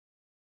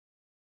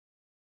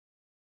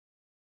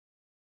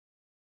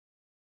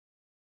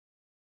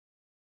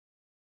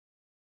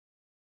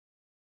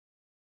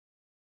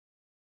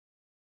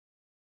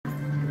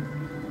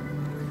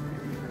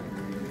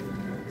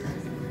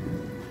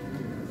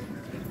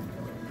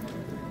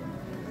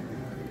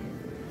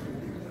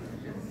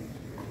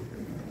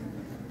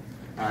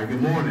Hi,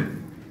 good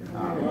morning.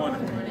 Good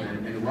morning.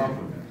 And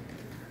welcome.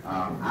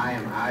 I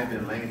am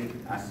Ivan Laney.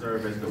 I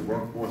serve as the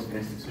Workforce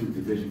Institute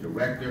Division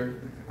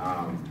Director.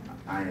 I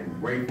am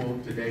grateful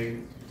today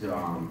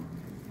to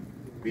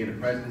be in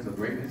the presence of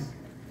greatness.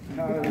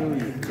 Hallelujah.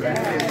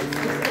 Congratulations.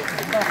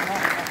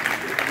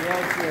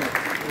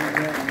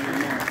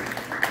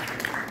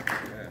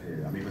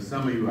 Yeah, I mean, for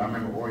some of you, I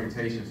remember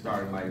orientation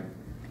starting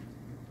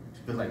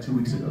feels like 2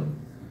 weeks ago.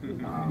 You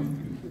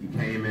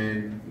came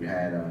in, you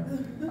had a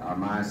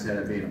mindset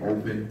of being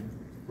open,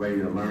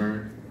 ready to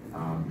learn.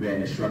 You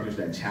had instructors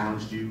that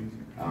challenged you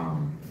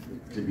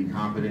to be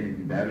confident and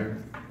be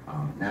better.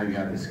 Now you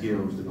have the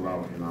skills to go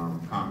out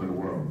and conquer the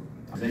world.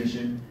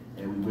 And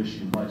we wish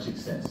you much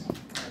success.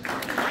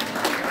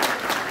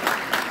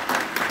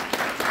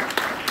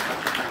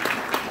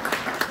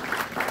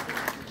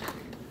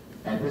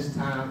 At this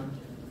time,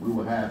 we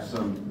will have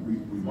some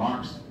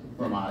remarks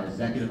from our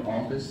executive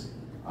office.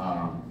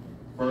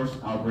 First,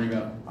 I'll bring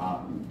up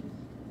our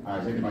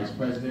Executive Vice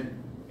President,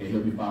 and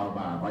he'll be followed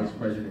by our Vice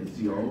President and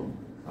COO.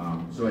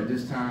 So at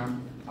this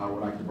time, I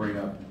would like to bring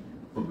up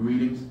for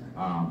greetings,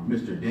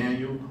 Mr.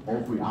 Daniel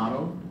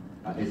Ofriato,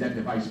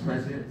 Executive Vice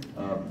President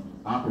of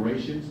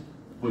Operations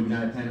for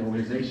United Planet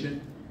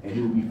Organization, and he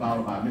will be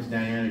followed by Ms.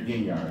 Diana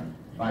Ginyard,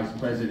 Vice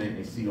President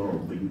and COO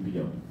for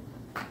UPO.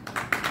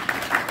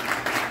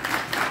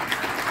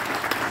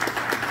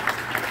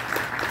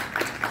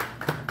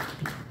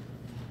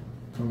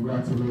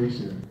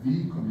 Congratulations,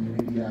 the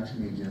Community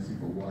Action Agency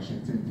for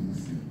Washington,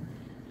 D.C.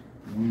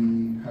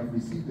 We have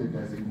received a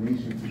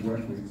designation to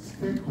work with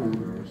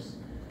stakeholders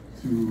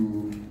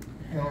to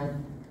help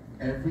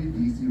every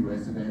D.C.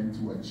 resident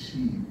to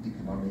achieve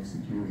economic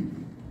security.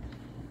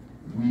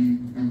 We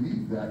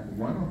believe that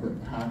one of the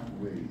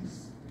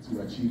pathways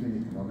to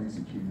achieving economic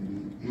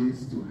security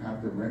is to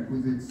have the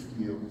requisite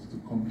skills to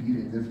compete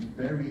in this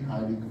very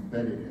highly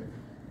competitive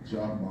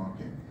job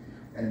market.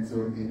 And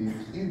so it is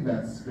in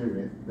that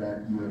spirit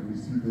that you have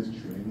received this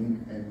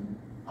training, and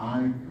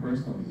I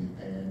personally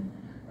and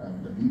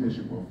the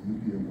leadership of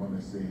UPO want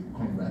to say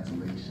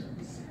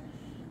congratulations.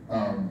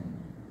 I'm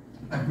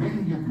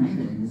bringing you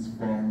greetings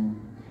from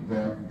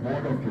the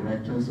Board of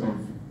Directors of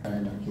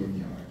Diana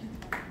Ginyard.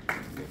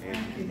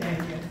 Thank you,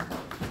 Daniel.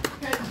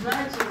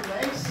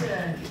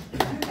 Congratulations.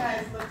 You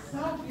guys look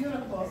so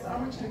beautiful, so I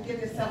want you to give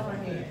yourself a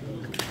hand.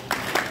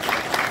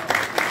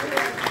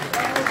 We're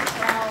so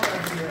proud of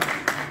you.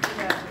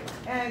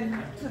 And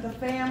to the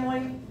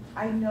family,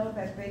 I know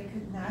that they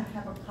could not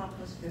have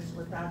accomplished this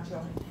without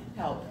your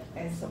help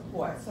and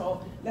support.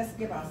 So let's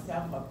give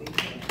ourselves a big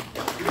hand.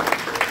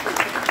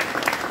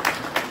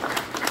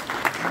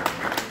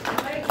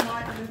 Late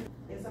Martin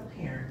is a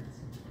parent.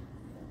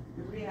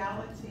 The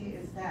reality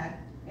is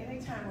that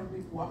anytime when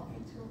we walk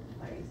into a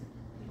place,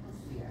 people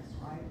see us,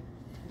 right?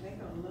 And they're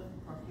going to look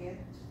from head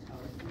to toe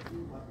to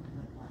see what we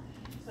look like.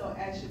 So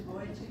as you go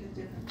into your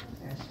different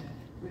profession,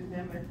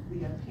 remember to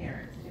be a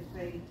parent. If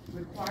they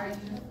require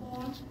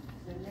uniforms,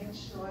 then make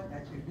sure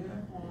that your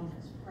uniform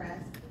is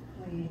pressed,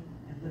 clean,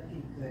 and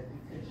looking good,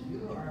 because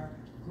you are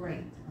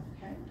great,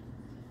 okay?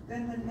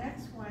 Then the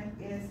next one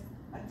is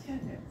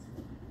attendance.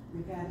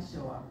 You gotta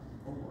show up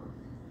for work.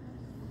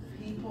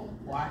 People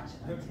watch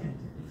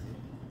attendance.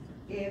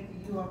 If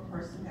you're a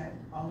person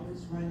that's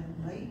always running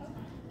late,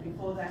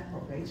 before that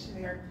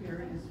probationary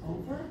period is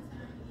over,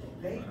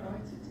 they're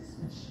going to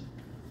dismiss you.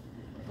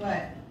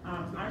 But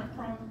I'm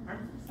from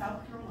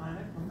South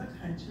Carolina, from the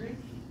country,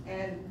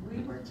 and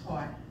we were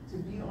taught to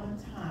be on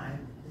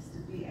time is to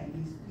be at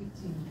least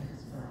 15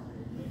 minutes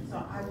early. So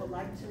I would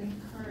like to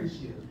encourage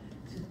you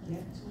to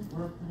get to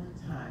work on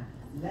time.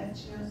 Let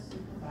your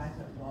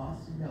supervisor,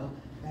 boss know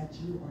that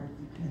you are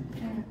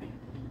dependent.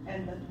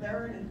 And the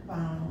third and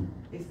final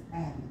is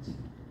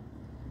attitude.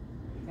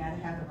 You gotta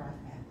have the right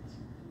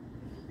attitude.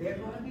 There are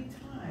gonna be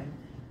times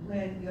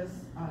when your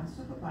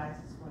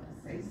supervisor is gonna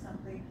say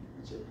something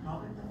that you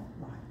probably don't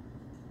like.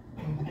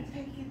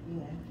 Take it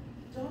in.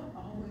 Don't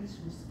always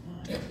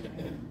respond to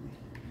everything,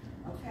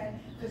 okay?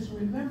 Because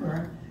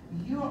remember,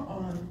 you're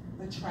on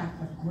the track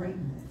of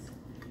greatness.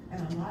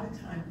 And a lot of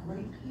times,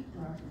 great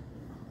people are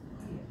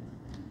quiet.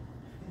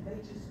 And they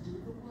just do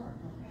the work,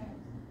 okay?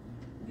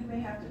 You may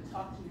have to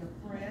talk to your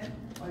friend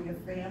or your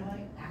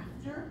family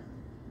after,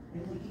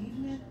 in the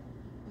evening,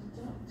 but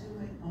don't do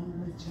it on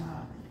the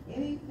job.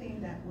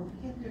 Anything that will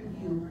hinder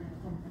you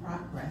from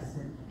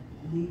progressing,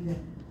 leave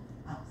it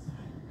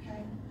outside,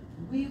 okay?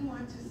 We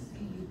want to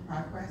see you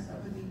progress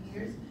over the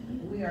years.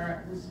 We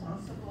are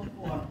responsible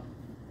for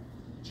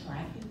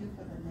tracking you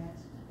for the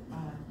next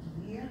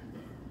year,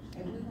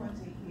 and we want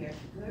to hear a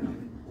good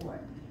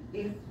report.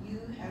 If you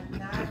have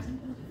not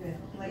been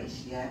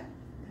placed yet,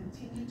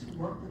 continue to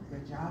work with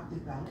your job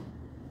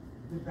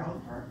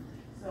developer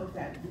so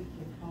that we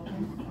can help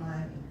you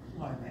find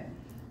employment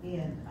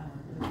in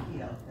the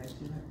field that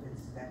you have been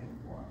studying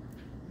for.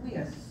 We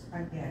are,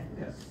 again,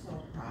 we are so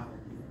proud of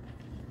you.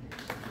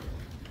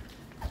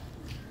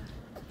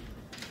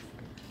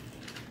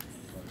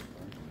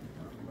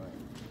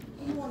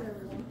 Good morning,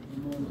 everyone.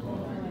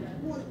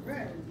 Good morning,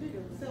 Brad. Give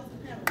yourself a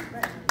hand on the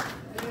back.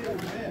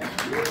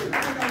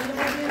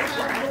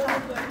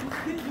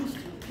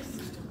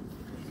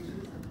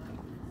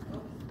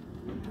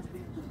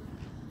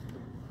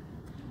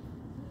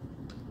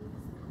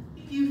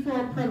 you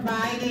for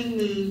providing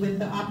me with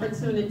the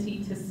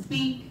opportunity to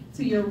speak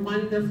to your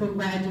wonderful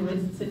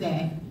graduates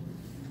today.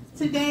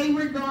 Today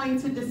we're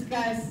going to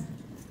discuss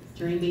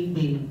dreaming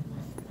big,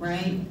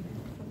 right?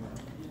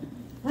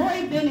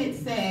 Roy Bennett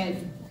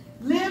says,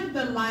 live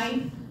the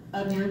life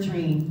of your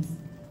dreams.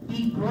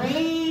 Be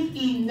brave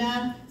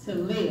enough to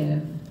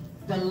live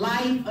the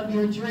life of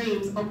your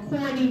dreams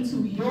according to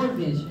your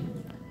vision.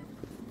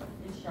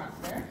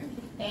 Instructor,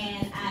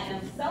 and I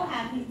am so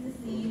happy to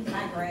see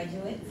my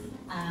graduates.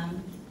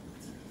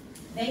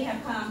 They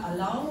have come a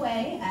long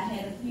way. I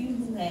had a few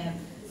who have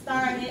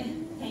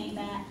started, came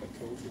back,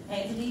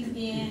 had to leave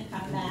again,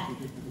 come back,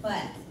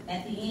 but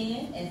at the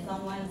end, as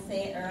someone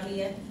said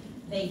earlier,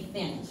 they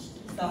finished.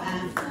 So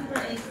I'm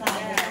super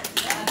excited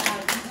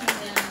about each of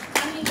them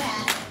coming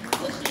back,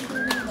 pushing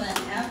through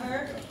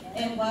whatever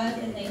it was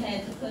that they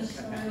had to push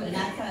through. And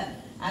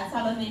I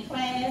tell them in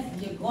class,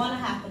 you're going to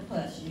have to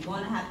push. You're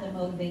going to have to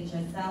motivate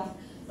yourself.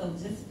 So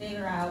just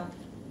figure out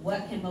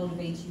what can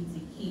motivate you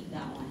to keep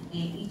going.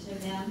 And each of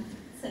them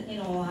took it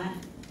on,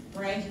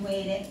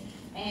 graduated,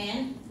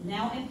 and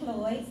now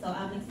employed. So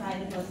I'm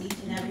excited for each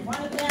and every one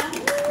of them.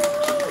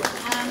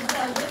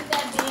 So with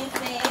that being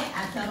said, I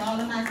tell all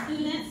of my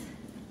students,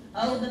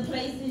 oh, the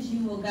places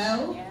you will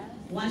go.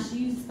 Once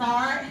you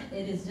start,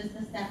 it is just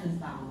a stepping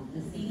stone.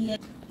 The CDA.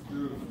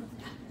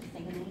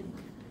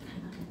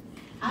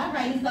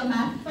 Alrighty, so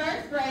my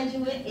first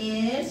graduate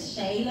is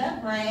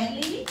Shayla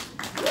Bradley.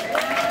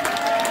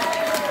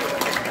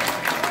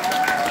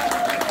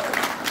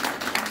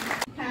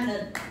 Kind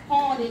of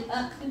hauled it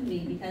up to me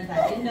because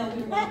I didn't know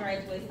we were going to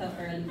graduate so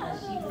early, but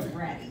she was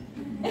ready.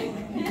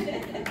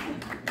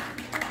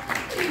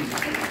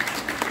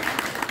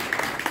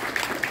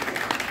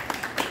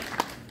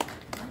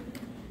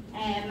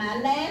 And my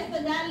last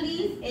but not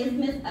least is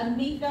Miss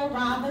Amika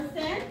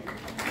Robinson.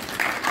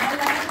 I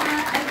love her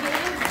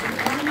again. She's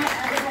one of my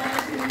other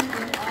ones who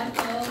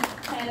also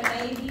had a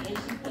baby, and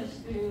she pushed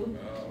through,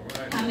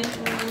 coming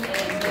through,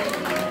 and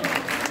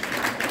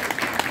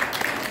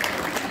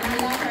I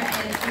love her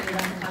attitude.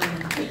 I'm telling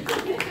you.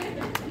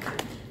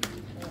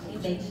 She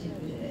thinks she's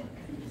good.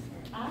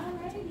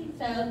 Alrighty,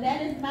 so that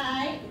is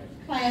my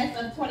class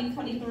of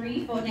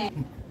 2023 for now.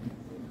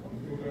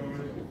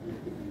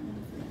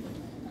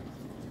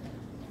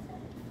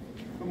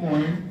 Good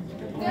morning.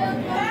 Good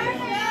morning.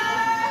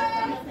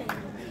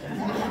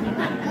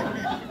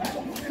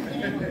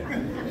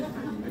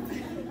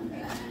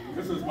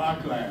 This is my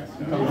class.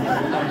 Good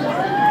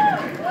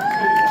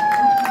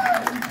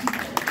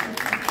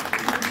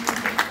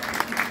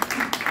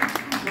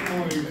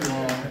morning to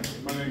all.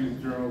 My name is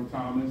Gerald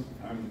Thomas.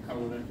 I'm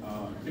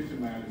kitchen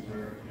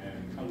manager and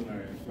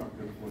culinary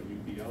instructor for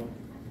UPO.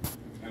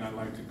 And I'd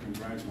like to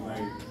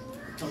congratulate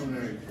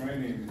culinary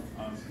training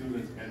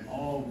students and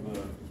all the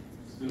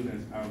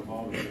students out of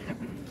all of this.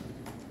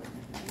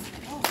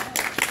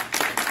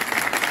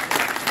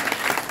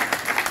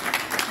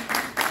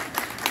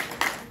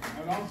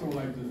 I'd also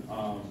like to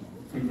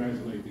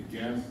congratulate the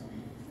guests,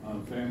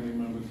 family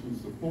members who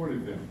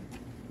supported them,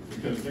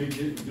 because they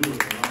didn't do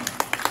it alone.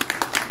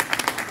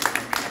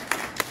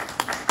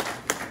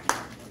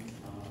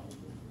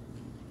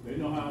 They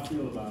know how I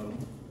feel about them.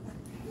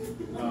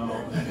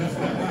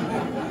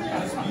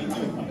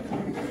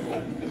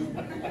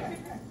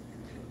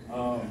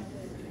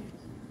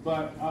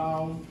 But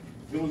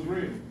it was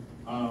real.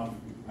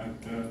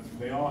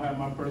 They all have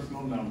my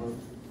personal number.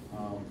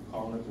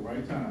 Call at the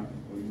right time,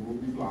 or you will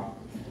be blocked.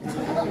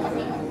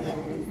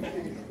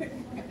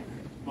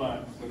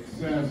 But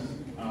success,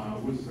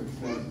 with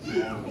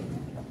success,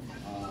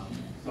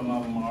 some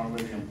of them are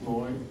already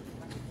employed.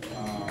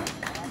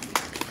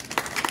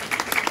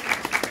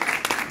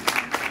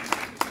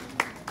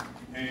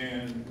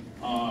 And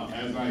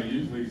as I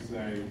usually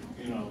say,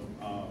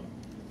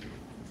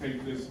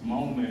 take this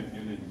moment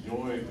and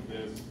enjoy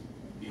this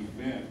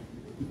event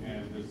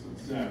and this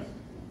success.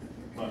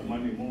 But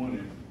Monday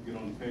morning, get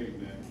on the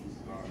pavement and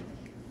start.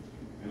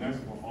 And that's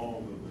for all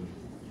of the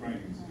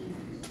training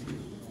students.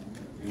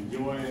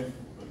 Enjoy it,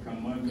 but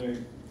come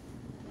Monday,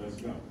 let's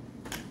go.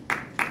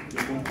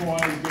 Give them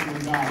coins, give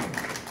them dollars.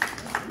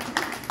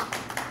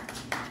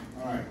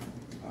 All right,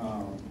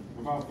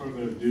 without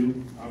further ado,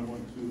 I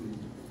want to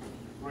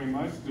bring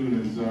my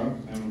students up,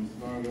 and we'll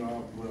start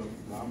off with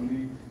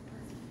Dominique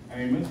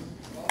Amos.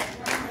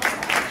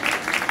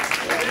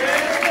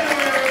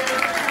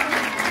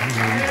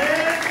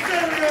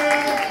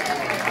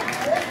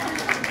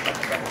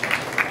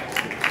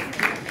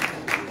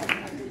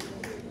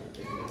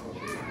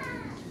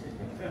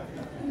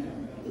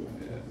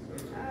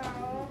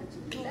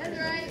 That's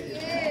right,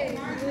 yeah.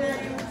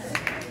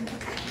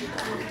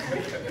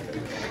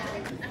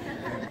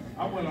 I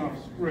went off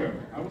script.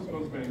 I was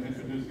supposed to be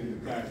introducing the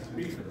back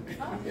speaker.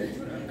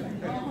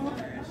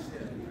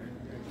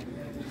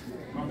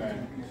 My bad.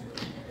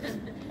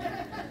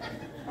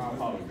 I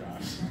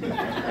apologize. I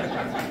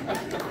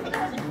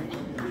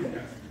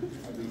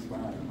just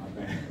lied, my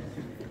bad.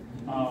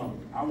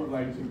 I would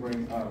like to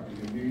bring up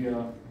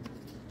Jamia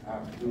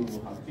Abdul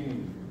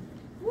Hakim.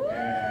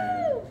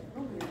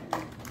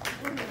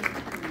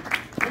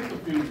 And just a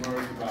few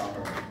words about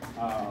her.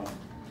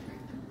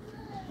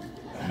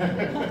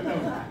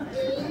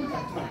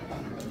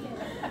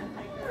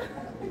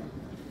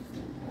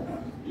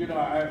 You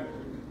know,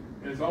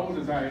 as old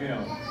as I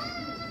am,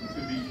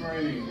 to be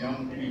training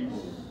young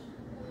people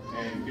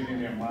and getting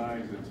their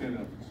minds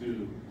attentive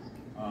to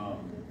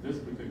this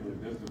particular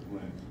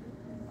discipline,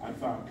 I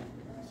thought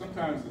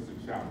sometimes it's a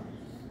challenge.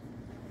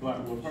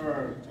 But with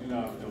her, you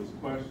know, there was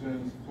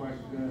questions,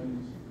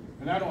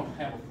 and I don't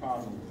have a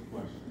problem with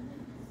questions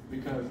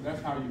because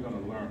that's how you're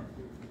going to learn.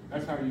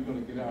 That's how you're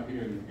going to get out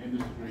here in the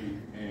industry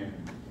and,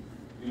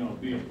 you know,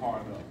 be a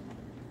part of.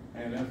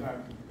 And as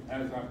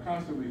I've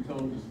constantly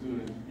told the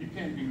students, you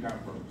can't be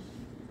diverse.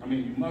 I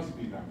mean, you must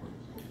be diverse.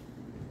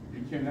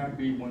 You cannot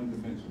be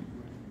one-dimensional.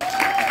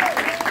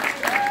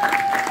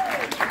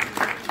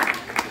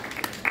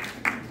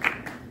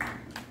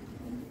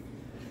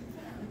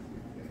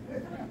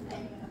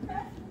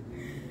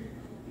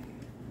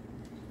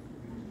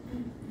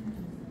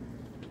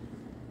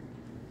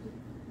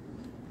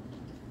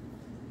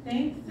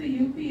 Thanks to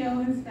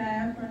UPO and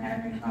staff for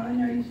having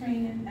culinary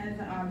training as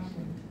an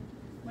option.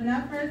 When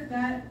I first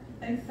got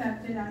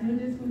accepted, I knew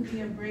this would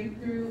be a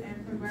breakthrough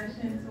and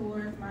progression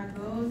towards my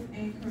goals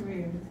and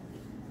career.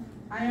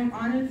 I am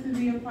honored to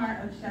be a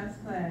part of Chef's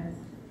class.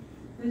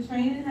 The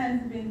training has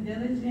been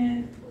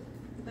diligent,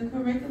 the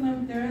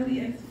curriculum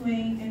thoroughly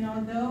explained, and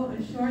although a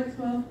short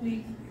 12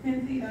 weeks,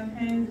 plenty of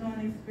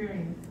hands-on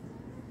experience.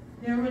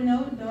 There were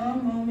no dull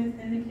moments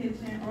in the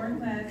kitchen or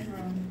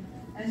classroom,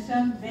 as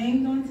chefs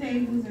banged on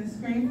tables and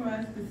screamed for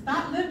us to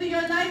stop lifting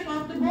your knife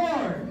off the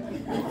board,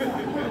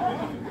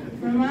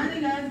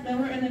 reminding us that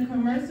we're in a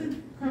commercial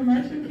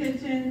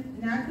kitchen,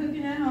 not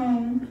cooking at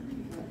home,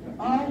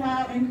 all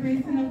while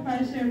increasing the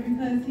pressure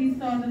because he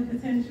saw the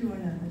potential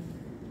in us.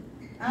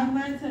 I've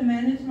learned to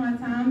manage my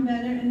time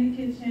better in the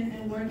kitchen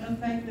and work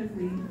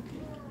effectively.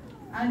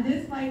 I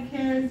disliked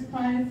carrots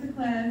prior to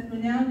class,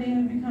 but now they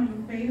have become a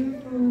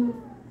favorite food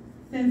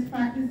since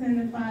practicing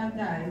the 5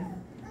 diets.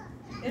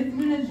 It's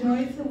been a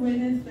joy to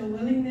witness the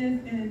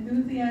willingness and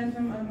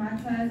enthusiasm of my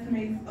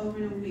classmates over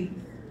the weeks.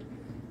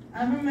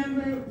 I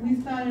remember we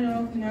started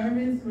off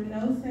nervous with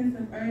no sense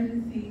of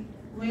urgency,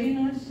 waiting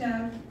on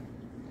chef's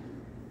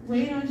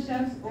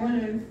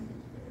orders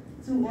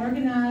to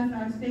organize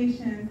our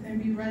stations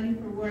and be ready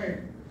for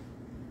work.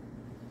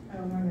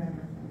 Oh my God.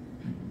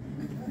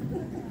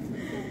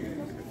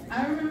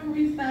 I remember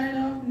we started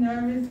off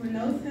nervous with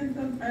no sense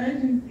of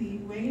urgency,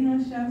 waiting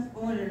on chef's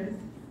orders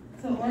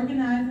to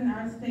organizing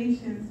our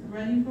stations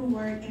ready for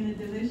work and a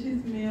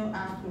delicious meal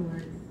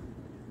afterwards.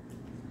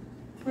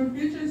 For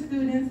future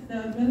students,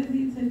 the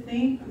ability to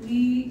think,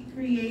 lead,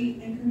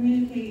 create, and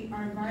communicate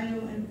are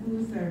vital in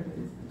food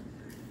service.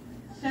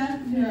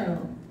 Chef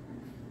Joe,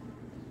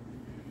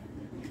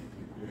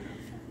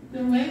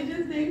 the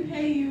wages they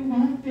pay you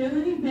won't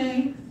fill any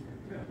banks,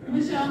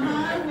 but your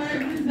hard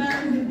work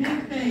deserves a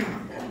big thanks.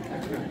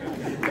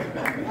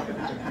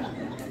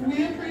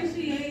 We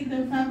appreciate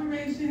the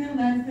preparation and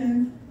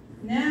lessons.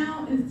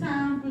 Now it's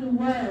time for the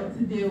world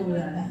to deal with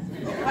us.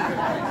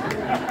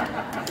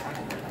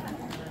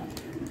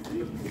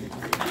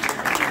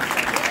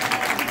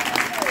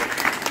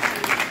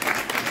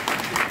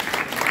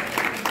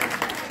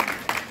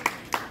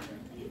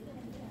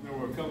 There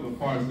were a couple of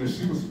parts that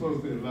she was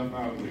supposed to have left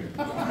out there.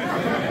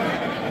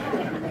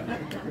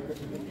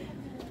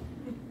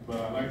 But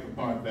I like the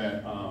part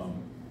that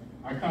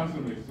I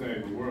constantly say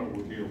the world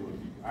will deal with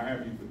you. I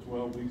have you for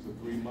 12 weeks or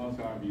 3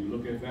 months, however you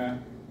look at that.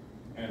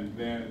 And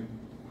then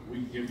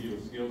we give you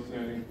a skill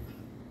setting,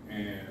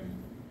 and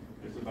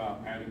it's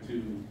about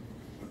attitude,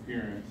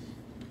 appearance,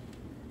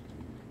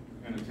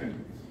 and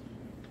attendance.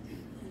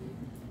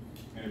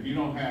 And if you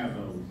don't have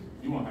those,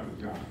 you won't have a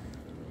job.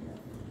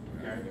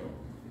 Okay?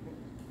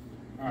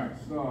 All right,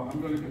 so I'm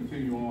going to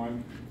continue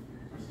on.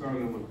 I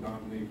started with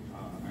Dominique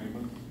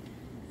Amos,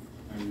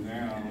 and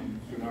now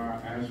Shadar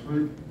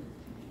Ashford.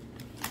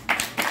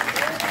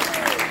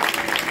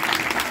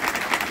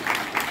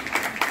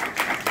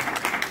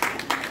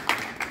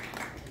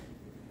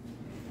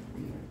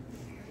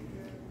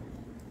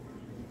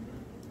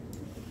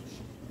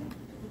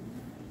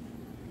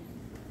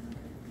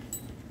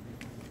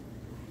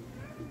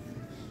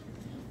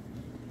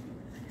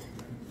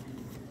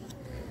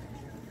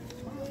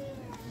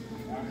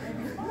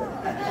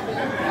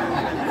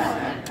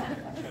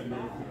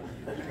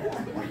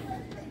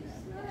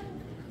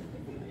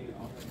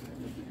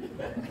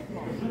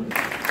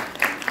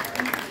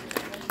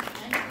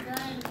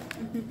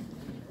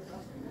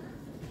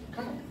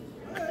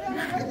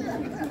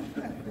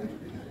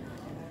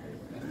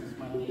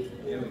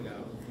 Here we go.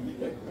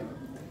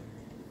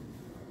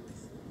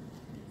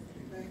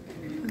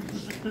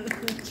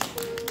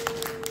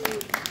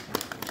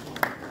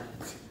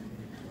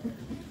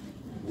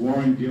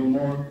 Warren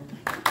Gilmore.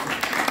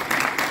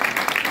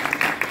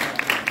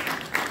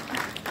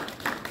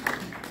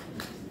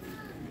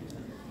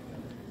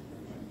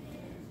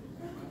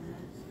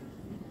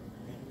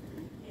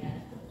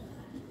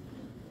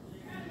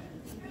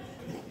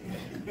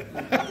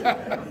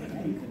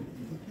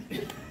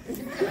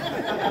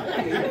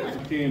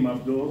 Hakeem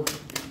Abdul.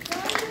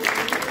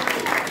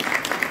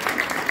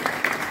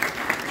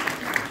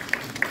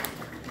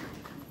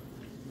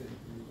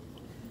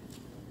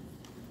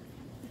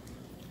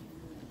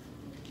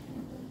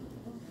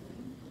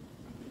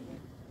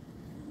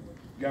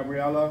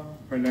 Gabriela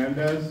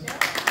Hernandez.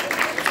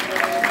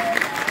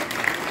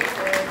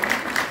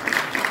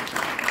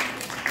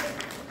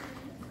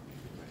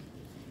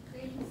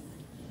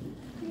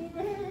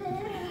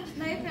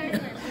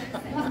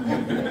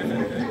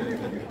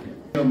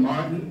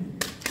 Martin.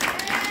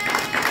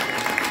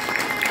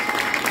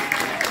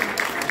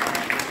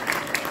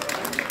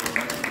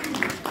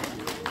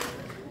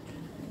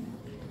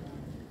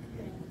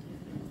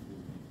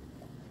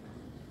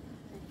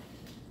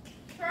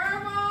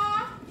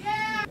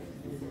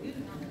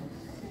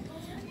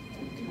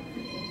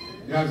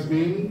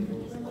 Yasmin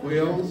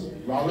Wills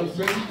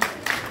Rollinson.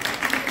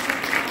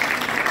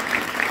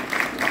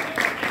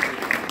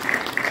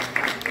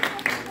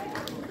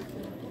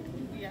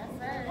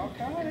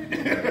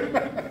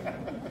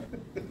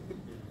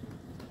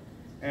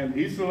 And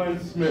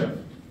Iselin Smith.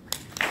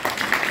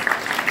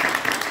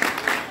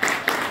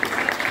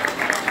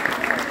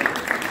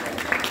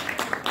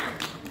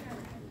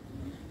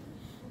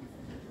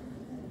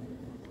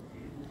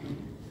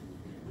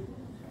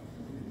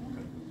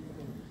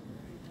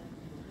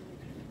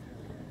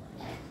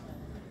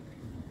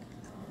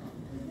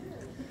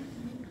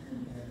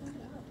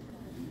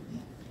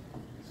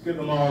 Let's give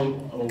them all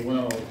a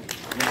well.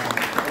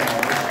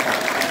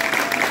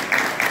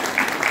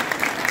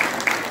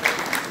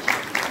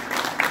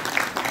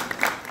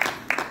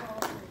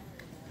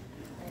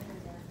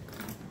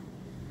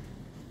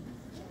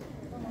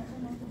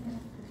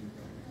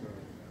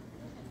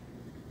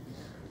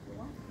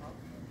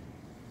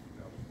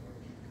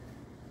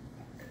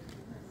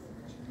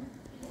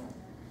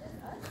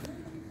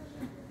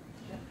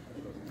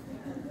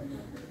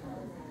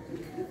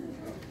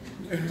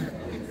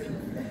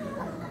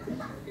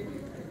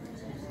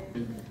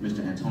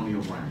 Mr.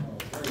 Antonio Brown.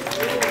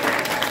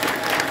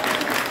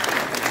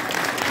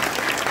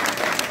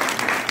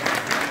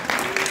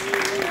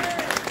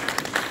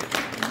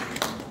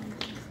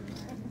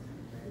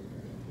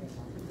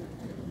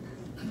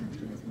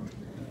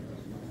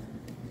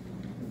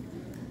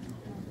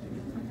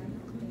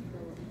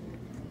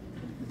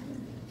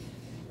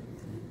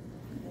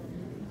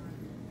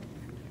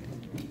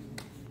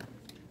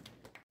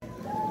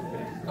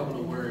 A couple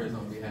of words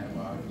on behalf of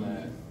our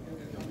class.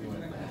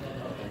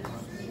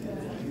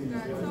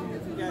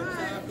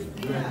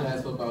 We were in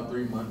class for about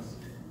 3 months.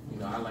 You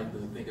know, I like to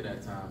think of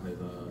that time as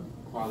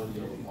quality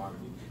over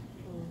quantity.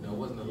 You know, it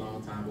wasn't a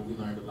long time, but we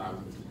learned a lot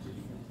with Mr. G.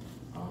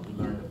 We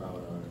learned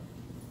about,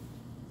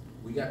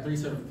 we got 3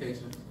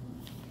 certifications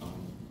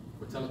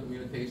for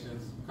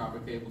telecommunications, copper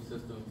cable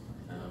systems,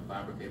 and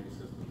fiber cable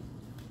systems.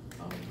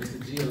 Mr.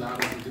 G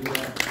allowed us to do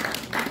that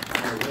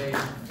in a way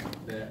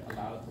that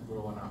allowed us to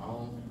grow on our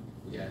own.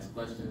 We asked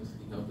questions,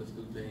 he helped us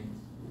do things.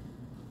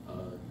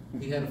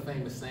 He had a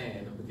famous saying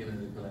at the beginning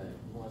of the class.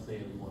 You want to say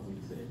it or you want me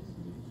to say it?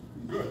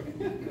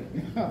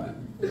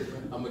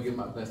 I'm going to give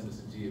my best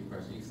Mr. G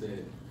impression. He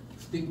said,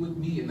 stick with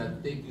me and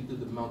I'll take you to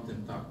the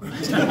mountaintop. He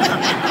did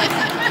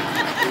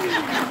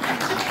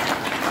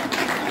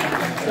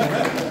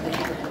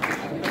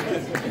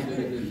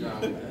a good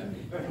job with that.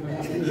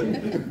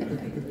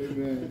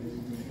 Amen.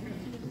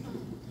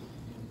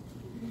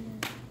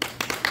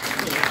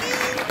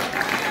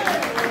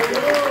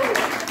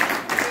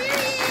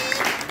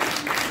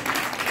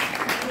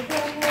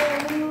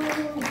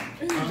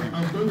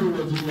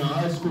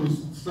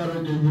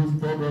 Saturday youth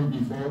program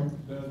before.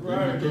 That's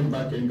right. We came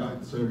back and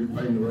got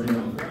certified right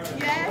now.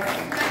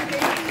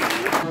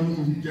 Yes.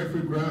 I'm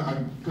Jeffrey Grant,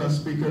 I'm class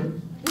speaker.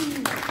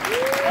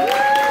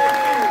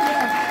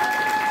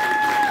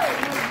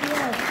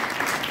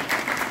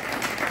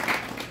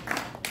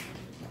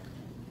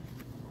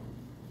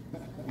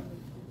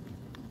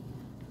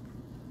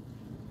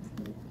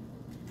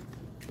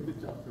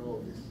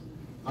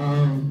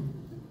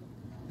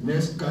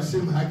 Next,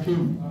 Kasim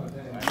Hakim.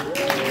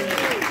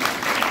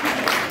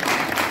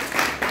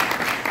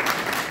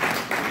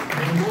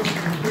 The most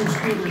improved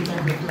student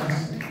of the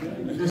class.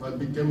 This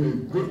became a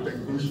good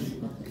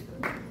technician.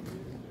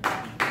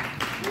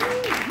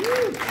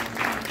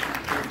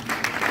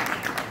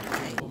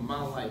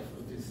 My life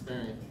of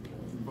experience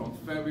from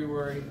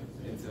February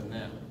until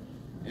now.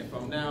 And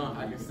from now,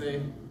 I can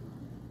say,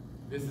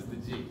 this is the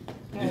G.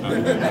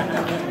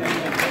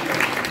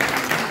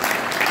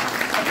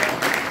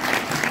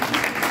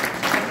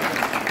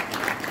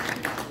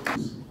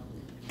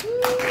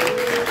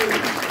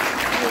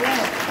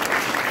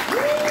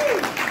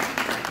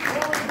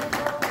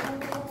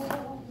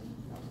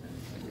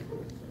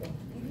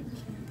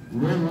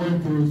 Ren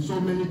went through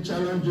so many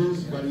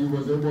challenges, but he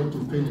was able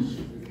to finish.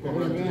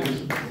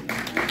 Congratulations.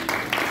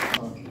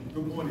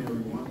 Good morning,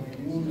 everyone.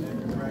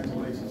 And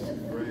congratulations to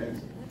the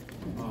grads.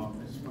 I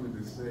just wanted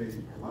to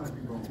say, a lot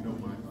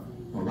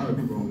of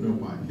people don't know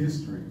my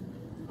history.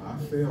 I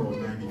fell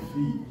 90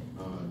 feet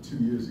 2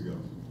 years ago,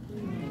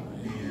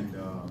 and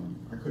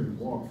I couldn't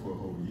walk for a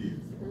whole year.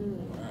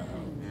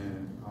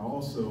 And I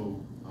also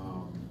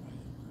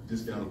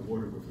just got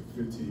awarded with a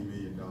 $15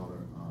 million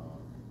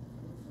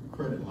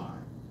credit line.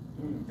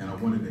 And I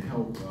wanted to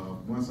help,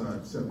 once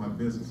I set my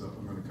business up,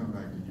 I'm going to come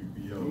back to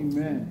UPO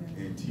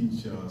and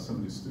teach some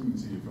of the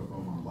students here, if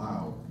I'm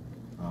allowed,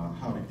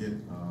 how to get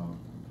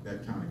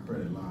that kind of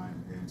credit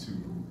line and to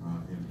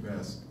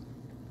invest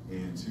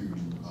and to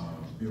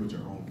build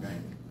your own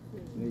bank.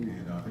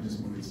 And I just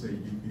wanted to say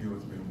UPO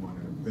has been one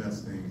of the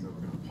best things I've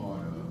been a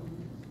part of.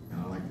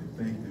 And I'd like to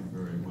thank them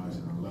very much.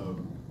 And I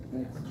love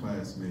my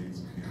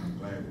classmates, and I'm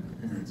glad that the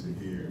parents are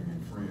here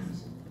and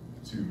friends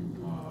to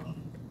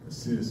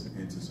assist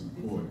and to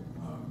support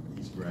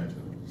each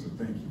graduate. So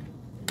thank you.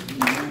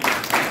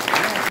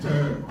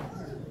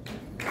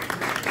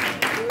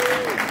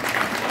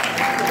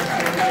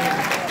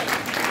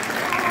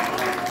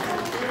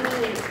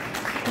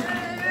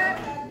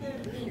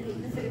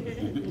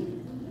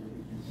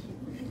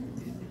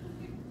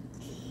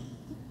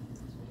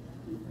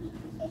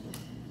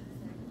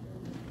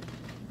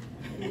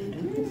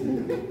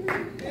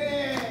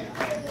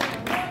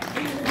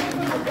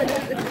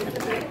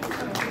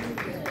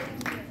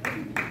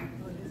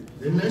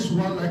 The next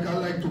one, like I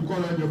like to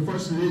call her, the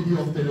First Lady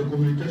of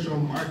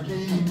Telecommunication,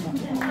 Marquis.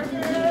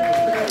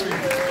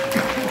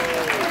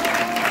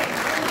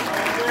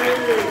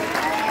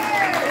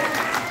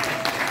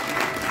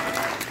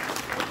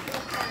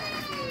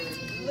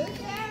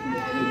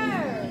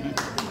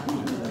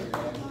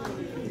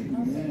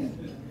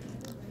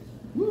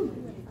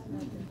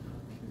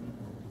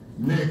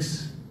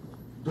 Next,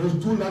 those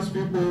two last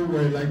people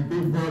were like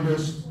big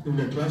brothers in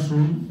the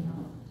classroom.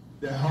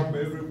 They help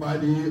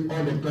everybody,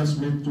 all the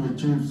classmates to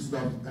achieve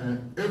stuff.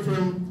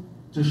 Ephraim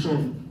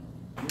Tishon.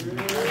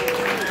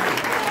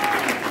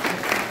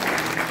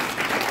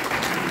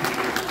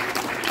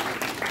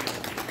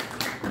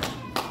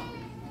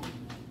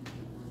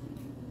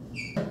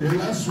 The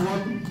last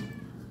one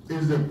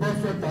is the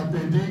perfect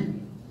attendee,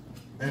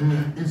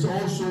 and it's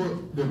also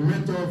the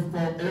mentor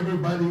for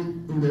everybody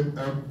in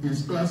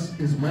his class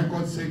is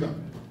Michael Sega.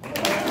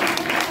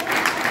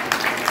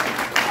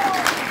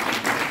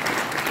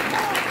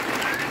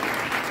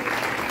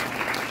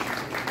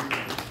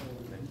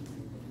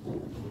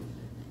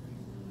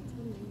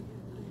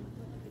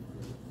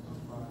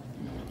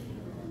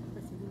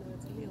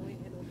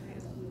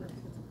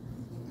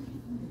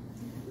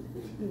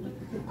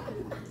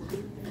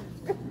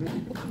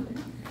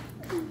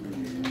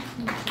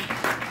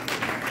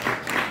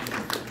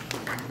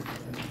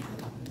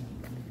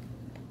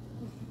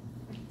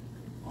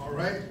 All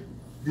right,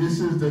 this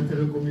is the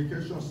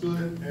telecommunication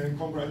student, and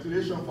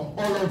congratulations for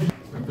all of you.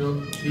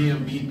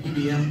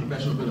 PBM,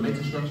 Professional Building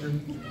Instructor,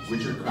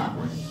 Richard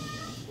Cochran.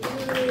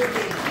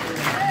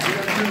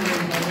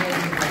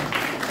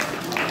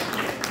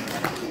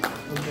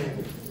 Okay,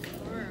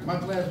 my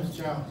class was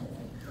challenging.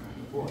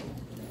 Boy,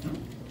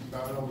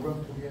 started off rough,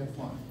 but we had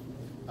fun.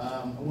 I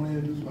want to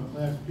introduce my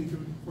class speaker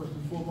first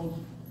and foremost,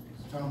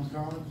 Thomas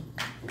Collins.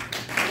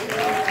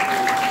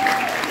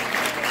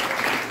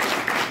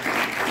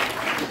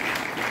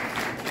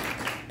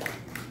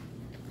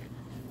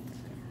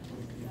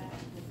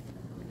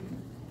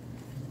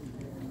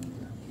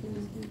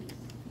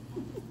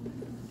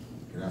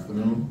 Good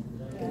afternoon.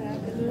 Good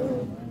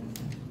afternoon.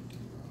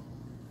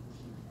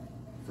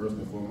 First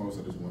and foremost,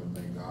 I just want to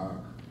thank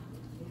God.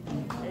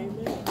 Amen.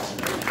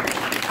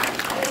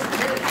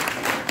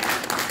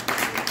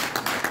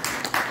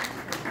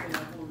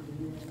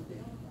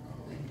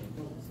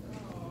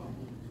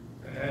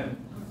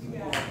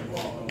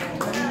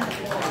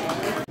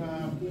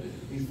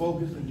 He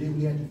focused and did what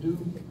he had to do.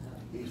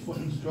 He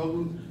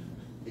struggled.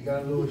 He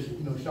got a little,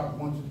 shocked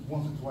once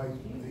or twice.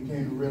 And he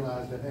came to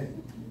realize that, hey,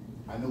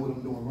 I know what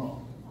I'm doing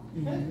wrong.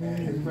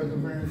 And his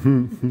perseverance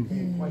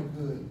became quite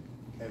good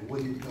at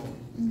what he's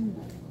doing.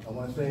 I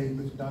want to say,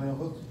 Mr. Donnell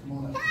Hooks, come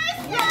on up.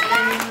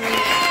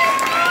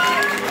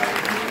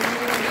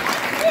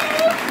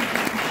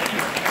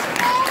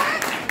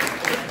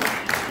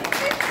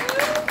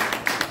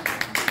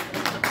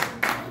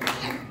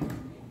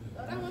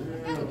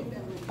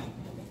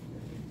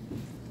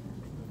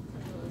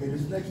 Okay,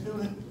 this next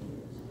student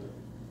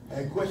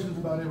had questions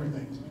about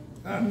everything.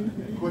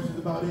 Questions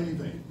about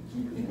anything.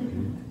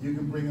 You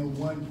can bring a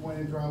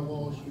 120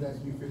 drywall, she'd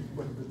ask me 50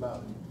 questions about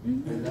it.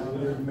 And now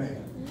there's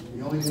man.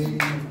 The only lady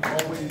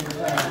always in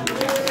class.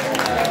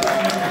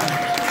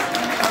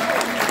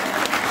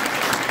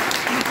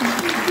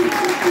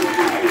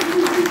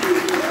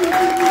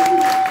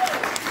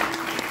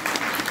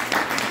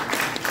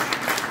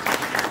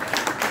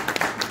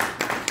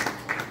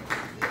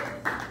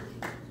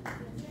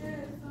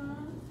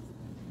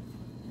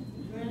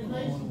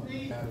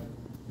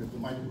 Mr.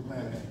 Michael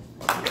Clipchamp.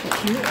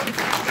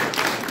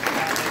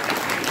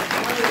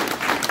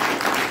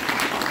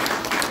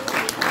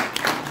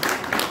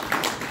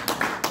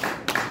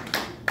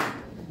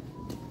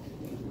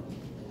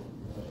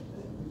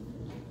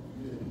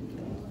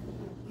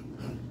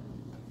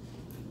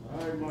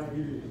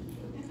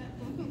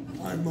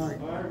 Hi, Mike.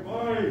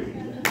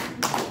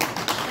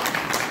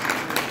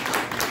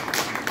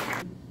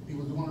 He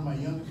was one of my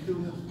youngest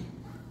students.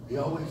 He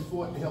always always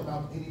fought to help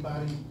out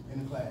anybody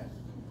in the class.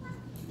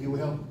 He would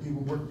help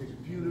people work their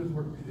computers,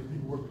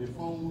 people work their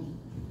phones,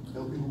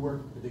 help people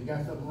work if they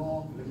got something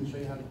wrong. Let me show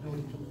you how to do it.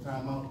 He took the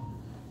time out.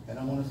 And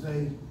I want to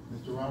say,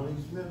 Mr. Raleigh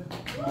Smith.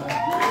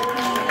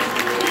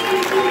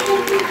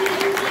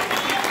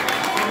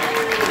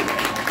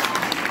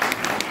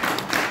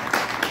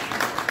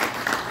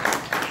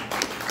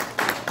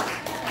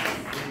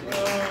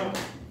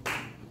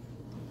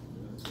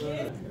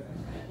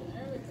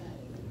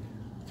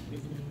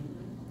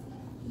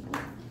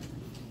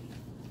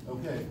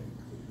 Okay.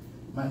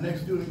 My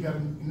next student got a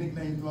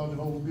nickname throughout the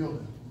whole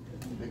building.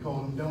 They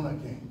call him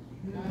Donut King.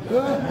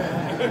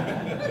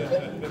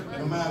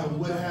 No matter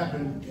what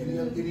happened,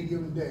 any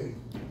given day,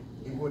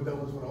 he brought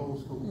donuts for the whole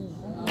school.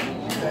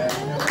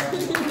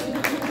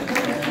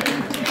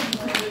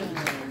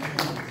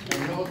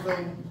 And he also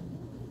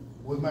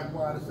was my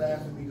quiet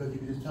assassin because you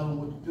could just tell him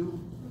what to do.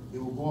 He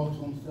would go off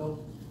to himself,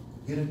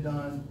 get it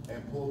done,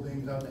 and pull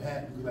things out of the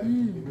hat and be like, hey,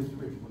 Mr.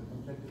 Rich, want to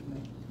come check this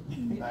name?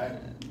 All right.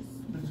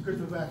 Mr.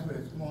 Christopher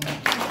Vasquez, come on up.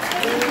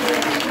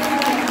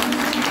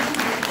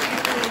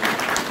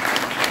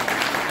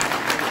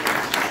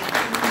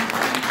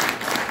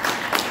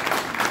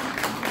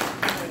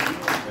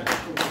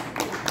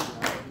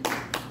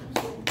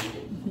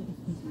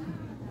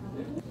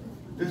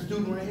 This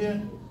student right here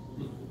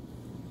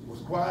was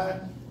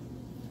quiet,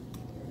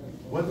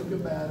 wasn't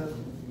combative,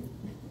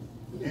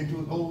 into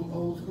his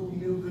old school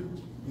music,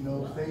 you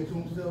know, stayed to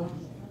himself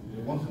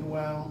once in a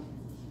while,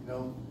 you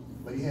know,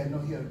 but he had a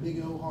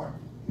big old heart.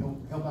 You know,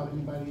 help out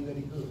anybody that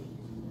he could.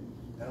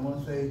 And I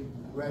want to say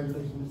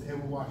congratulations, Mr.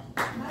 Edward Washington.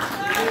 I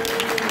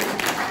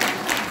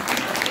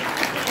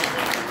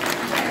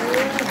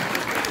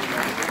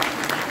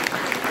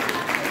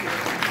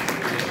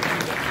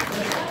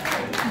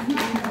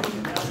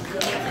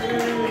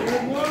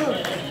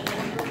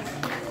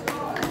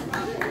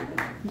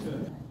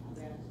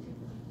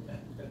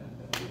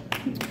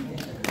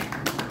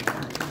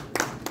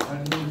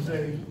just want to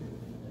say,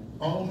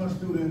 all my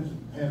students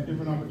have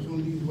different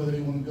opportunities, whether they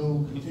want to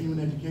go continuing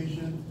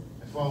education,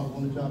 as far as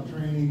on-the-job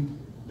training,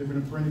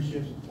 different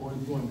apprenticeships, or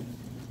employment.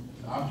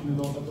 The option is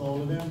all up to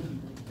all of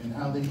them and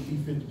how they see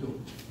fit to do it.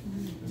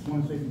 I just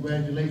want to say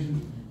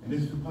congratulations, and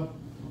this is a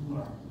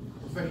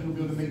professional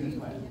building maintenance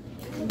class.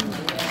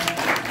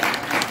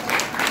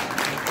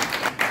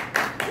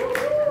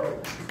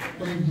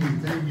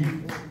 Thank you.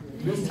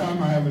 This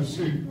time I have a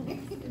suit.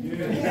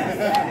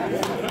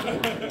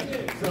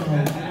 So,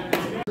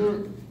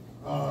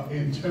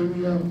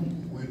 Antonio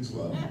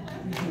Winslow.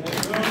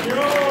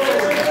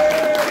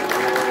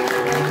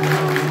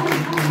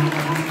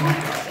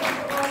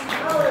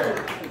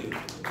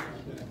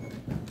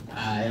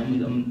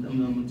 I'm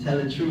gonna tell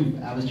the truth.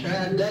 I was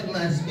trying to duck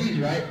my speech,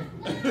 right?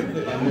 But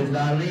Ms.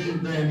 Darlene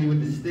threatened me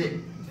with the stick.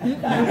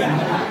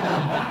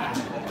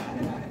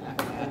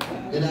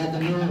 Good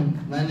afternoon.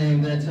 My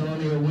name is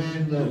Antonio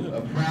Winslow,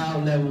 a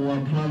proud level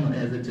 1 plumber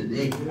as of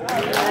today.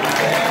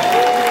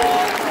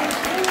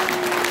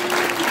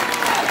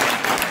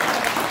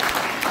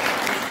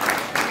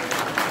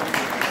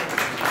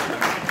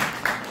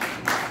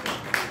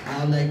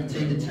 I'd like to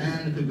take the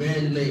time to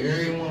congratulate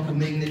everyone for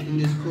making it through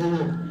this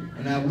school,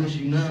 and I wish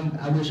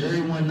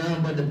everyone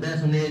none but the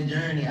best on their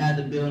journey out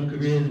of Building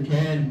Careers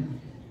Academy.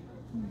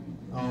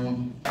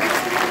 I'm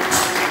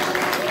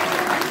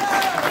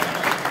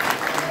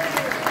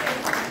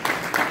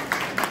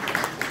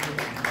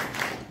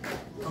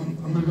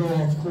gonna go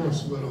off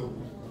course a little.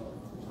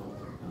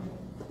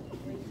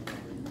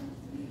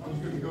 I'm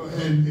gonna go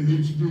ahead and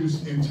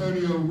introduce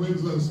Antonio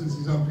Winslow since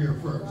he's up here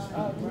first.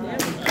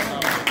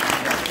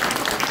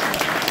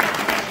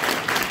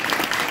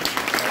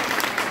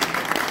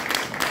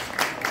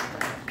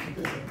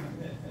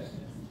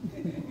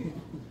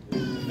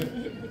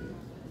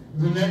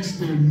 The next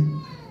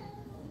student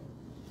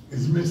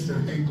is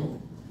Mr.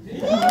 Hinkle.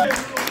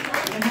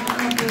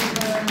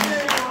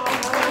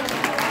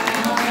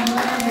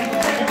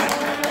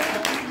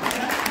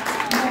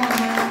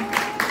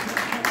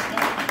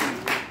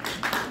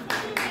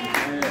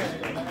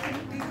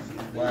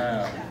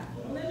 Wow.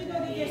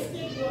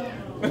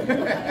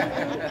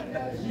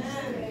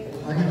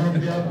 I can help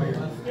you out here.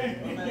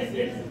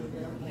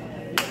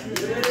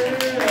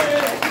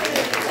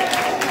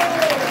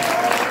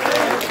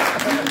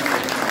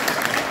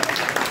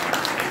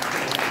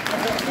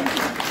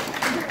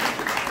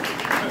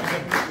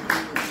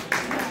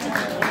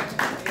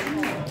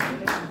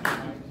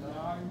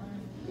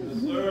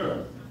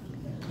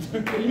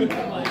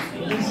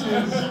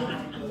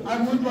 I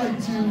would like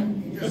to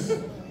just,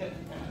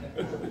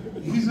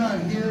 he's not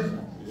here.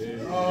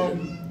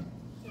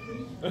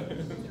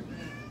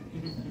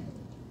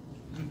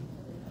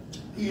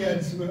 He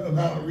had some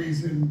about a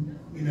reason,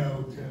 you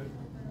know, to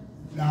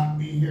not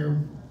be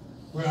here,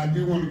 but I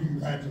do want to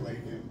congratulate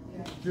him,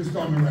 just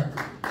on the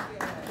record.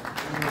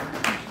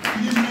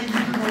 He didn't make it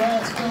to the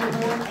last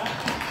cohort,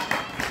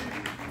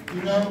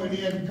 you know, and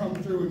he had to come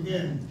through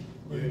again.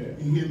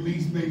 He at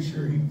least made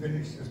sure he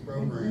finished his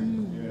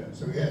program.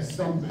 So he has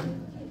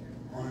something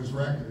on his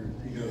record,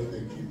 you know,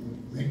 that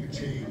can make a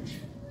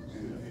change.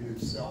 And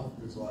itself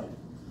is like.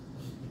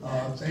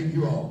 Thank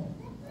you all.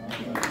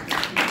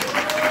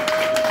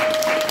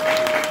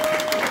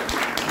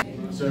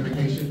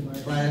 Certification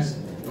class,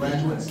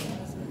 graduates.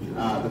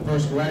 The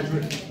first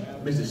graduate,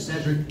 Mr.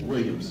 Cedric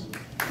Williams.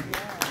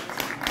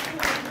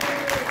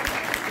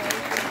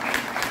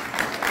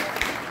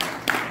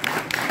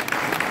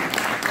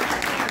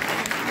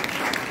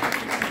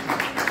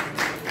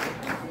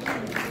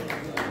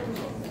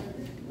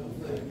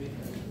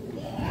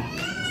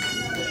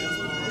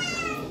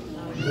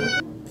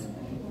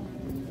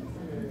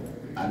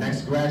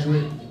 Next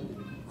graduate,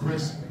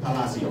 Chris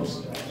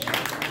Palacios.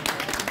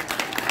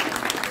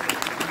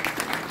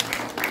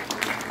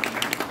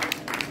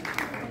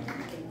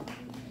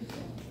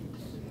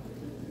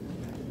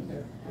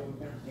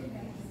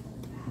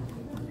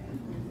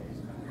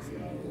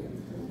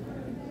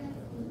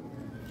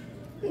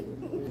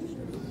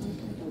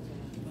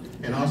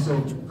 And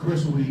also,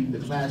 Chris will be the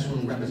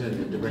classroom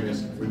representative to bring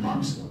us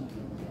remarks.